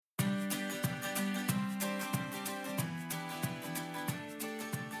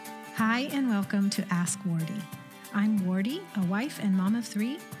Hi, and welcome to Ask Wardy. I'm Wardy, a wife and mom of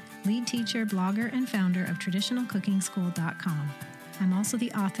three, lead teacher, blogger, and founder of TraditionalCookingSchool.com. I'm also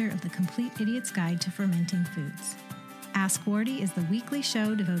the author of The Complete Idiot's Guide to Fermenting Foods. Ask Wardy is the weekly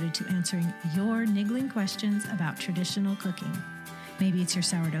show devoted to answering your niggling questions about traditional cooking. Maybe it's your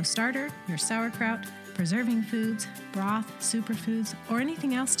sourdough starter, your sauerkraut, preserving foods, broth, superfoods, or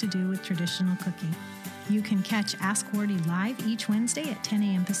anything else to do with traditional cooking. You can catch Ask Wardy live each Wednesday at 10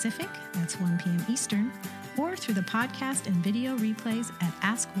 a.m. Pacific, that's 1 p.m. Eastern, or through the podcast and video replays at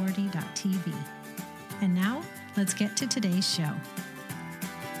askwardy.tv. And now, let's get to today's show.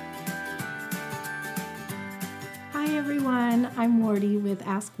 Hi everyone, I'm Wardy with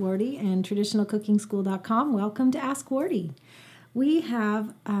Ask Wardy and TraditionalCookingSchool.com. Welcome to Ask Wardy. We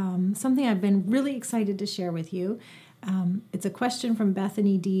have something I've been really excited to share with you. It's a question from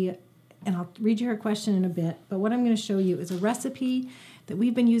Bethany D., and I'll read you her question in a bit. But what I'm going to show you is a recipe that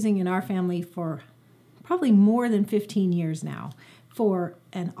we've been using in our family for probably more than 15 years now for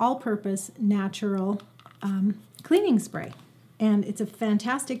an all-purpose natural cleaning spray. And it's a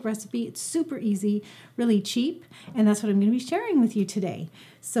fantastic recipe. It's super easy, really cheap, and that's what I'm going to be sharing with you today.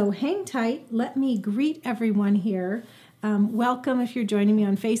 So hang tight. Let me greet everyone here. Welcome if you're joining me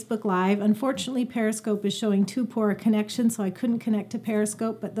on Facebook Live. Unfortunately, Periscope is showing too poor a connection, so I couldn't connect to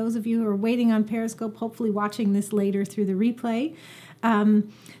Periscope. But those of you who are waiting on Periscope, hopefully watching this later through the replay.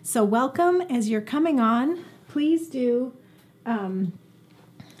 So welcome. As you're coming on, please do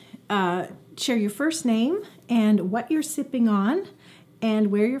share your first name and what you're sipping on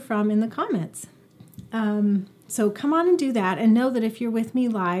and where you're from in the comments. So come on and do that, and know that if you're with me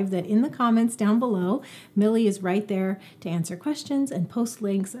live, that in the comments down below, Millie is right there to answer questions and post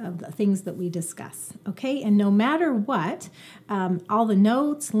links of the things that we discuss, okay? And no matter what, all the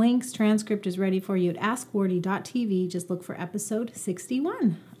notes, links, transcript is ready for you at askwardy.tv. Just look for episode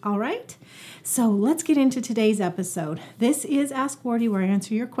 61, all right? So let's get into today's episode. This is Ask Wardy, where I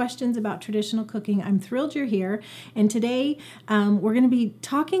answer your questions about traditional cooking. I'm thrilled you're here, and today we're going to be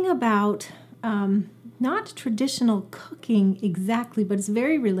talking about not traditional cooking exactly, but it's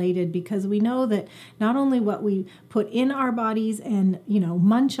very related because we know that not only what we put in our bodies and,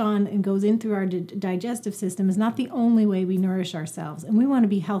 munch on and goes in through our digestive system is not the only way we nourish ourselves. And we want to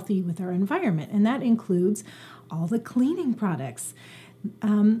be healthy with our environment. And that includes all the cleaning products,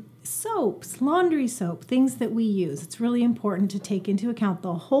 soaps, laundry soap, things that we use. It's really important to take into account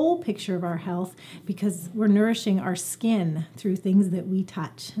the whole picture of our health because we're nourishing our skin through things that we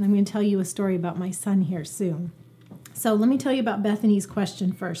touch. And I'm going to tell you a story about my son here soon. So let me tell you about Bethany's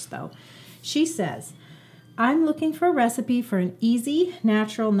question first, though. She says, I'm looking for a recipe for an easy,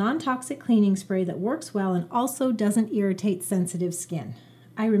 natural, non-toxic cleaning spray that works well and also doesn't irritate sensitive skin.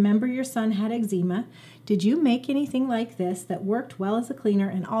 I remember your son had eczema. Did you make anything like this that worked well as a cleaner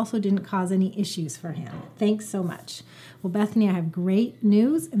and also didn't cause any issues for him? Thanks so much. Well, Bethany, I have great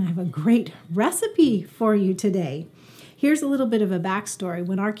news and I have a great recipe for you today. Here's a little bit of a backstory.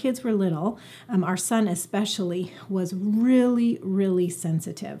 When our kids were little, our son especially was really, really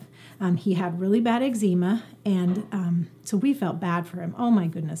sensitive. He had really bad eczema, and so we felt bad for him. Oh my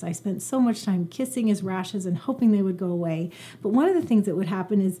goodness, I spent so much time kissing his rashes and hoping they would go away. But one of the things that would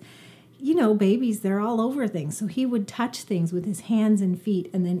happen is, babies, they're all over things. So he would touch things with his hands and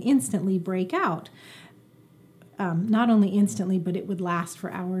feet and then instantly break out. Not only instantly, but it would last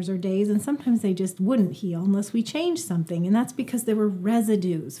for hours or days, and sometimes they just wouldn't heal unless we changed something, and that's because there were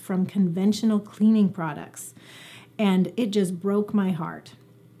residues from conventional cleaning products, and it just broke my heart.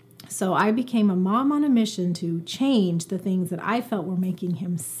 So I became a mom on a mission to change the things that I felt were making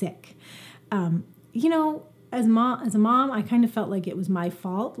him sick. As a mom, I kind of felt like it was my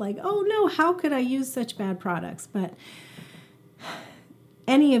fault, like, oh no, how could I use such bad products? But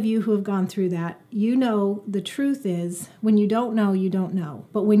any of you who have gone through that, the truth is when you don't know, you don't know.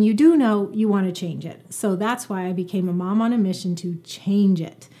 But when you do know, you want to change it. So that's why I became a mom on a mission to change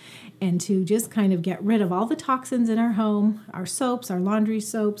it and to just kind of get rid of all the toxins in our home, our soaps, our laundry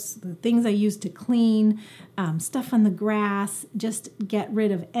soaps, the things I use to clean, stuff on the grass, just get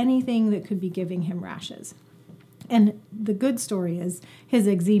rid of anything that could be giving him rashes. And the good story is his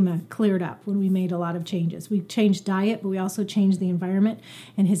eczema cleared up when we made a lot of changes. We changed diet, but we also changed the environment,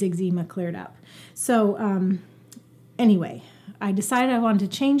 and his eczema cleared up. So anyway, I decided I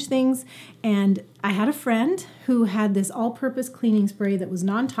wanted to change things, and I had a friend who had this all-purpose cleaning spray that was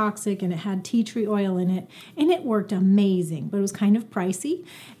non-toxic, and it had tea tree oil in it, and it worked amazing, but it was kind of pricey.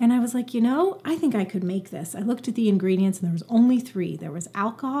 And I was like, I think I could make this. I looked at the ingredients, and there was only 3. There was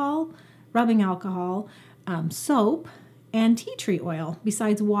alcohol, rubbing alcohol, soap, and tea tree oil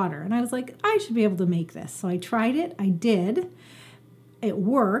besides water. And I was like, I should be able to make this. So I tried it. I did. it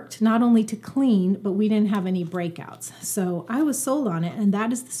worked not only to clean, but we didn't have any breakouts. So I was sold on it, and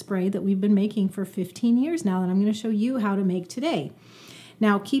that is the spray that we've been making for 15 years now that I'm going to show you how to make today.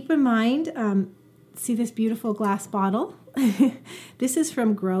 Now keep in mind, see this beautiful glass bottle? This is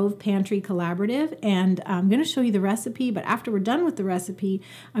from Grove Pantry Collaborative, and I'm going to show you the recipe, but after we're done with the recipe,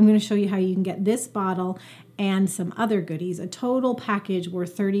 I'm going to show you how you can get this bottle and some other goodies, a total package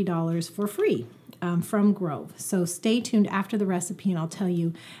worth $30 for free. From Grove. So stay tuned after the recipe and I'll tell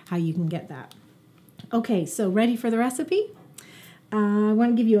you how you can get that. Okay, so ready for the recipe? I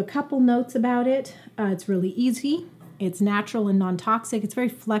want to give you a couple notes about it. It's really easy. It's natural and non-toxic. It's very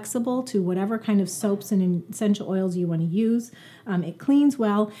flexible to whatever kind of soaps and essential oils you want to use. It cleans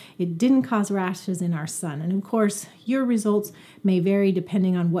well. It didn't cause rashes in our son. And of course, your results may vary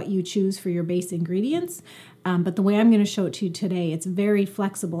depending on what you choose for your base ingredients. But the way I'm going to show it to you today, it's very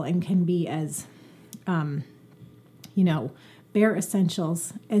flexible and can be as bare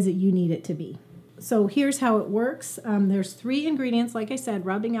essentials as you need it to be. So here's how it works. There's 3 ingredients, like I said,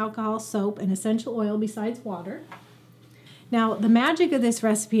 rubbing alcohol, soap, and essential oil besides water. Now, the magic of this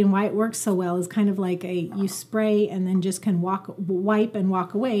recipe and why it works so well is kind of like you spray and then just can wipe and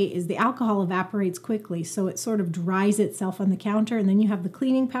walk away, is the alcohol evaporates quickly. So it sort of dries itself on the counter, and then you have the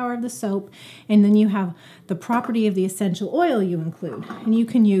cleaning power of the soap, and then you have the property of the essential oil you include. And you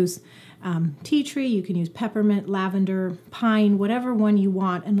can use tea tree, you can use peppermint, lavender, pine, whatever one you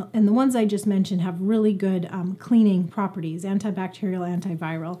want. And the ones I just mentioned have really good cleaning properties, antibacterial,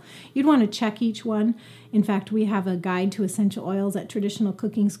 antiviral. You'd want to check each one. In fact, we have a guide to essential oils at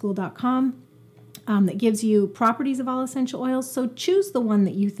traditionalcookingschool.com that gives you properties of all essential oils. So choose the one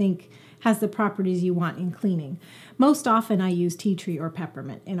that you think has the properties you want in cleaning. Most often I use tea tree or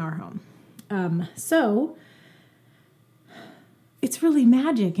peppermint in our home. So it's really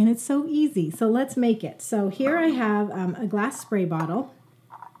magic and it's so easy. So let's make it. So here I have a glass spray bottle,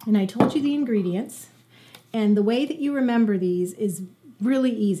 and I told you the ingredients. And the way that you remember these is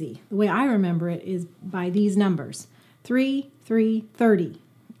really easy. The way I remember it is by these numbers: 3, 3, 30.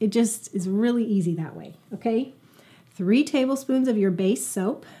 It just is really easy that way, okay? 3 tablespoons of your base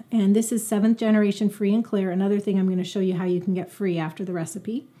soap, and this is 7th generation free and clear. Another thing I'm going to show you how you can get free after the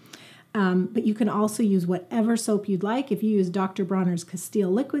recipe. But you can also use whatever soap you'd like. If you use Dr. Bronner's Castile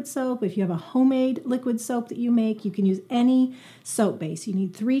liquid soap, if you have a homemade liquid soap that you make, you can use any soap base. You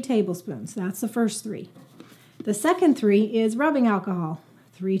need 3 tablespoons. That's the first 3. The second 3 is rubbing alcohol,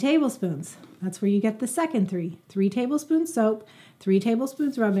 3 tablespoons. That's where you get the second 3. 3 tablespoons soap, 3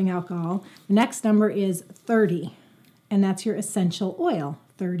 tablespoons rubbing alcohol. The next number is 30, and that's your essential oil,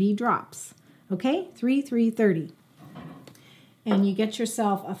 30 drops. Okay, 3, 3, 30. And you get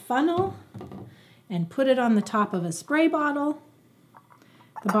yourself a funnel and put it on the top of a spray bottle,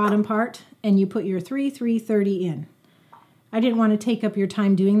 the bottom part, and you put your 3, 3, 30 in. I didn't want to take up your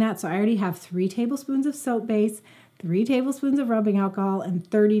time doing that, so I already have 3 tablespoons of soap base, 3 tablespoons of rubbing alcohol, and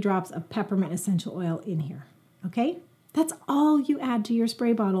 30 drops of peppermint essential oil in here. Okay? That's all you add to your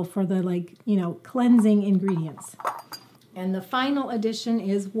spray bottle for the cleansing ingredients. And the final addition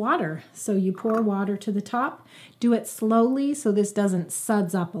is water. So you pour water to the top. Do it slowly so this doesn't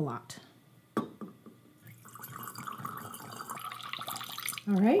suds up a lot.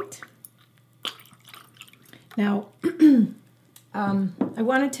 All right. Now, I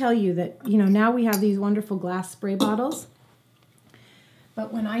want to tell you that, now we have these wonderful glass spray bottles.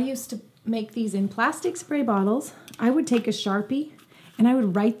 But when I used to make these in plastic spray bottles, I would take a Sharpie and I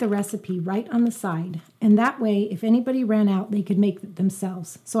would write the recipe right on the side. And that way, if anybody ran out, they could make it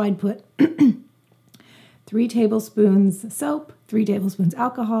themselves. So I'd put 3 tablespoons soap, 3 tablespoons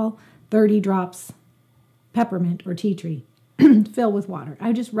alcohol, 30 drops peppermint or tea tree, fill with water. I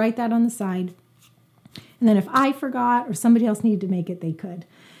would just write that on the side. And then if I forgot or somebody else needed to make it, they could.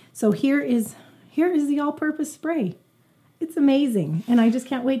 So here is the all-purpose spray. It's amazing. And I just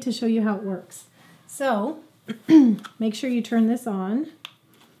can't wait to show you how it works. So make sure you turn this on,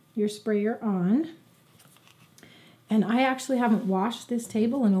 your sprayer on. And I actually haven't washed this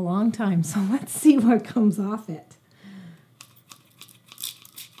table in a long time, so let's see what comes off it.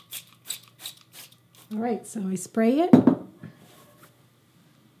 All right, so I spray it. It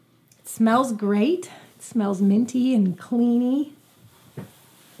smells great. It smells minty and cleany.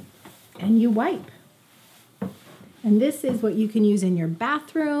 And you wipe. And this is what you can use in your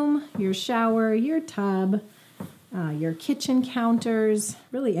bathroom, your shower, your tub, your kitchen counters,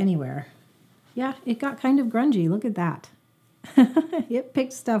 really anywhere. Yeah, it got kind of grungy. Look at that. It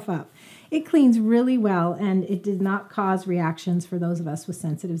picked stuff up. It cleans really well, and it did not cause reactions for those of us with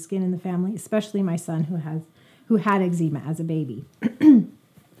sensitive skin in the family, especially my son who had eczema as a baby.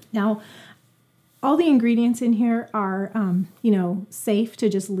 Now, all the ingredients in here are, safe to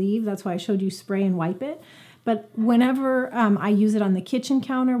just leave. That's why I showed you spray and wipe it. But whenever I use it on the kitchen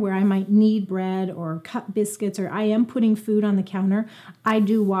counter where I might need bread or cut biscuits, or I am putting food on the counter, I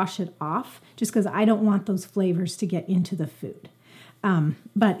do wash it off just because I don't want those flavors to get into the food.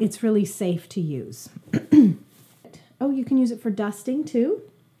 But it's really safe to use. Oh, you can use it for dusting too.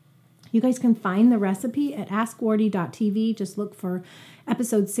 You guys can find the recipe at askwardy.tv. Just look for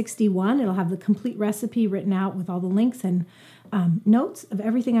episode 61. It'll have the complete recipe written out with all the links and notes of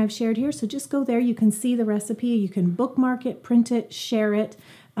everything I've shared here. So just go there. You can see the recipe. You can bookmark it, print it, share it.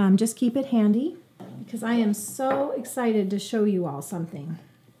 Just keep it handy because I am so excited to show you all something.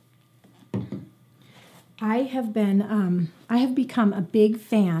 I have become a big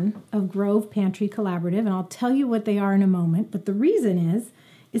fan of Grove Pantry Collaborative, and I'll tell you what they are in a moment. But the reason is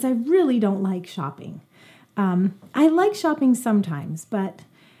I really don't like shopping. I like shopping sometimes, but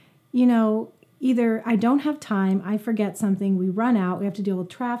either I don't have time, I forget something, we run out, we have to deal with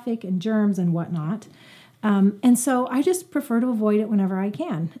traffic and germs and whatnot. And so I just prefer to avoid it whenever I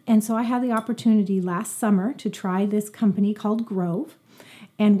can. And so I had the opportunity last summer to try this company called Grove.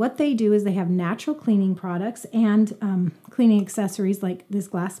 And what they do is they have natural cleaning products and cleaning accessories like this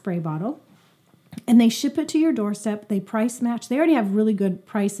glass spray bottle. And they ship it to your doorstep. They price match. They already have really good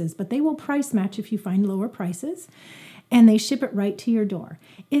prices, but they will price match if you find lower prices. And they ship it right to your door.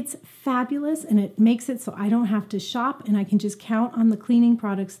 It's fabulous, and it makes it so I don't have to shop, and I can just count on the cleaning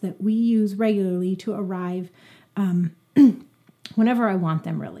products that we use regularly to arrive whenever I want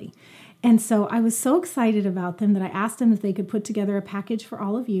them, really. And so I was so excited about them that I asked them if they could put together a package for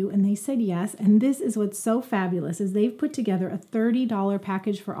all of you, and they said yes. And this is what's so fabulous is they've put together a $30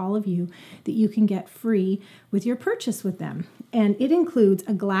 package for all of you that you can get free with your purchase with them. And it includes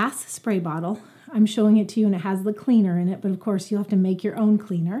a glass spray bottle. I'm showing it to you, and it has the cleaner in it, but of course you'll have to make your own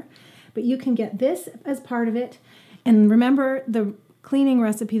cleaner. But you can get this as part of it. And remember, the cleaning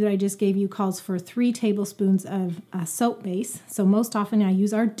recipe that I just gave you calls for 3 tablespoons of soap base. So most often I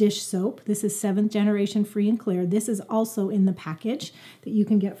use our dish soap. This is 7th generation free and clear. This is also in the package that you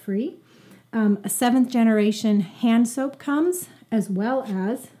can get free. A 7th generation hand soap comes, as well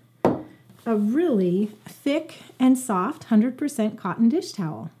as a really thick and soft 100% cotton dish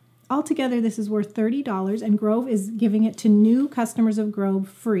towel. Altogether, this is worth $30, and Grove is giving it to new customers of Grove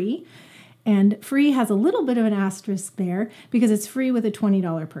free. And free has a little bit of an asterisk there because it's free with a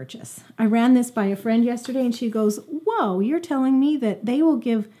 $20 purchase. I ran this by a friend yesterday, and she goes, "Whoa, you're telling me that they will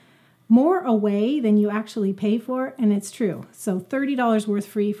give more away than you actually pay for?" And it's true. So $30 worth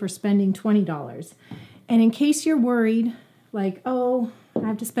free for spending $20. And in case you're worried, like, oh, I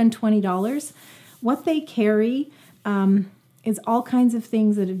have to spend $20, what they carry is all kinds of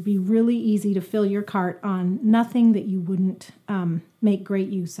things that would be really easy to fill your cart on, nothing that you wouldn't make great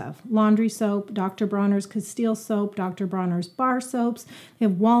use of. Laundry soap, Dr. Bronner's Castile soap, Dr. Bronner's bar soaps. They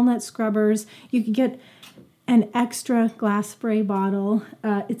have walnut scrubbers. You could get an extra glass spray bottle.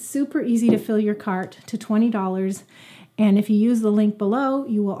 It's super easy to fill your cart to $20. And if you use the link below,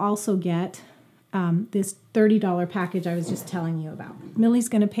 you will also get this $30 package I was just telling you about. Millie's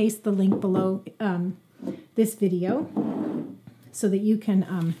going to paste the link below this video so that you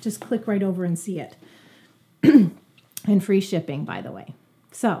can just click right over and see it. And free shipping, by the way.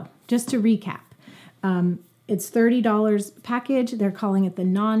 So just to recap, it's $30 package. They're calling it the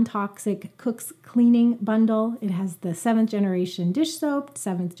non-toxic Cook's Cleaning Bundle. It has the 7th generation dish soap,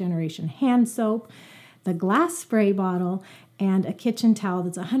 7th generation hand soap, the glass spray bottle, and a kitchen towel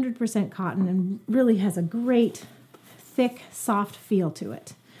that's 100% cotton and really has a great, thick, soft feel to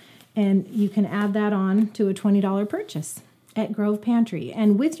it. And you can add that on to a $20 purchase at Grove Pantry.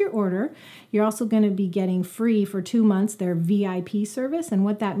 And with your order, you're also going to be getting free for 2 months their VIP service. And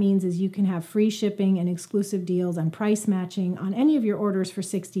what that means is you can have free shipping and exclusive deals and price matching on any of your orders for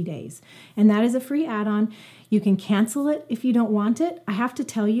 60 days. And that is a free add-on. You can cancel it if you don't want it. I have to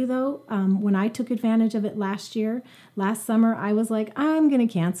tell you though, when I took advantage of it last summer, I was like, I'm going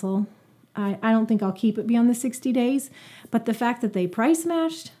to cancel. I don't think I'll keep it beyond the 60 days. But the fact that they price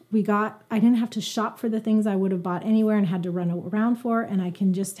matched, I didn't have to shop for the things I would have bought anywhere and had to run around for, and I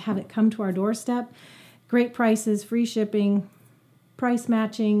can just have it come to our doorstep. Great prices, free shipping, price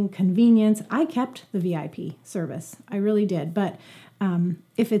matching, convenience. I kept the VIP service. I really did. But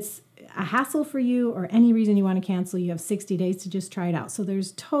if it's a hassle for you or any reason you want to cancel, you have 60 days to just try it out. So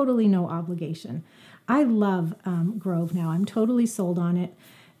there's totally no obligation. I love Grove now. I'm totally sold on it,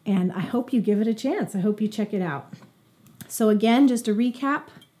 and I hope you give it a chance. I hope you check it out. So again, just to recap,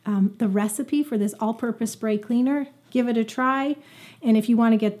 the recipe for this all-purpose spray cleaner, give it a try. And if you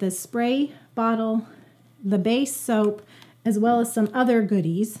want to get the spray bottle, the base soap, as well as some other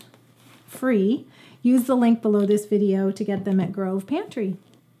goodies free. Use the link below this video to get them at Grove Pantry.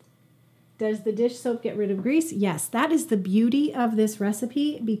 Does the dish soap get rid of grease? Yes, that is the beauty of this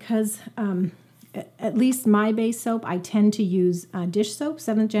recipe because at least my base soap, I tend to use dish soap,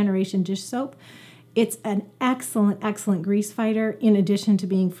 7th generation dish soap. It's an excellent, excellent grease fighter in addition to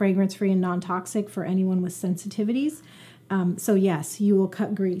being fragrance-free and non-toxic for anyone with sensitivities. So yes, you will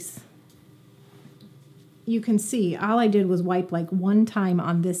cut grease. You can see all I did was wipe like one time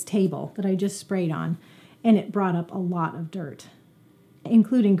on this table that I just sprayed on, and it brought up a lot of dirt,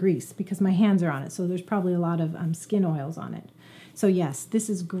 including grease because my hands are on it. So there's probably a lot of skin oils on it. So yes, this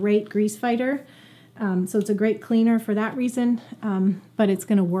is great grease fighter. So it's a great cleaner for that reason, but it's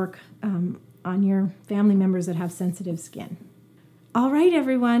going to work on your family members that have sensitive skin. All right,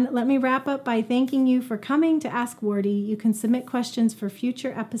 everyone, let me wrap up by thanking you for coming to Ask Wardee. You can submit questions for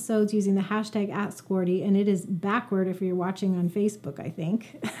future episodes using the hashtag AskWardee, and it is backward if you're watching on Facebook, I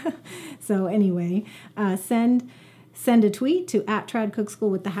think. So anyway, send a tweet to @TradCookSchool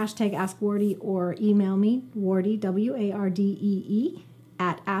with the hashtag AskWardee or email me, Wardee, WARDEE,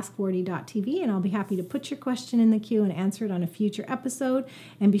 @askwardee.tv, and I'll be happy to put your question in the queue and answer it on a future episode.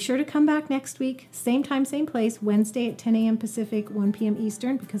 And be sure to come back next week, same time, same place, Wednesday at 10 a.m. Pacific, 1 p.m.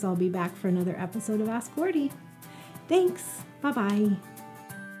 Eastern, because I'll be back for another episode of Ask Wardee. Thanks. Bye-bye.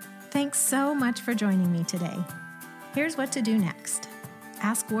 Thanks so much for joining me today. Here's what to do next.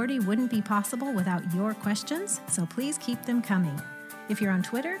 Ask Wardee wouldn't be possible without your questions, so please keep them coming. If you're on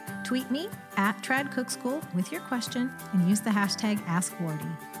Twitter, tweet me @TradCookSchool with your question and use the hashtag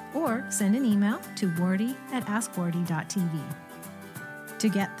AskWardee, or send an email to wardee@askwardee.tv. To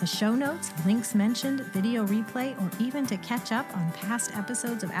get the show notes, links mentioned, video replay, or even to catch up on past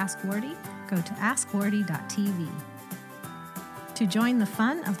episodes of Ask Wardee, go to askwardee.tv. To join the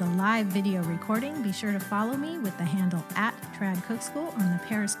fun of the live video recording, be sure to follow me with the handle @TradCookSchool on the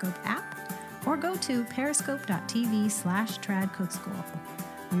Periscope app, or go to periscope.tv/TradCookSchool.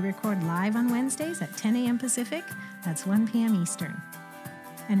 We record live on Wednesdays at 10 a.m. Pacific, that's 1 p.m. Eastern.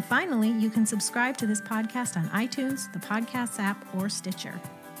 And finally, you can subscribe to this podcast on iTunes, the Podcasts app, or Stitcher.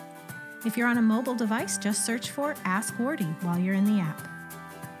 If you're on a mobile device, just search for Ask Wardee while you're in the app.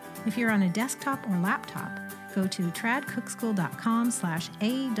 If you're on a desktop or laptop, go to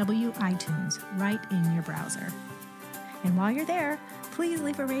tradcookSchool.com/AWiTunes right in your browser. And while you're there, please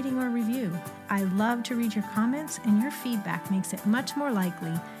leave a rating or review. I love to read your comments, and your feedback makes it much more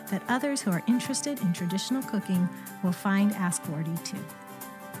likely that others who are interested in traditional cooking will find Ask Wardee too.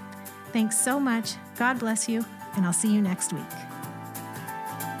 Thanks so much, God bless you, and I'll see you next week.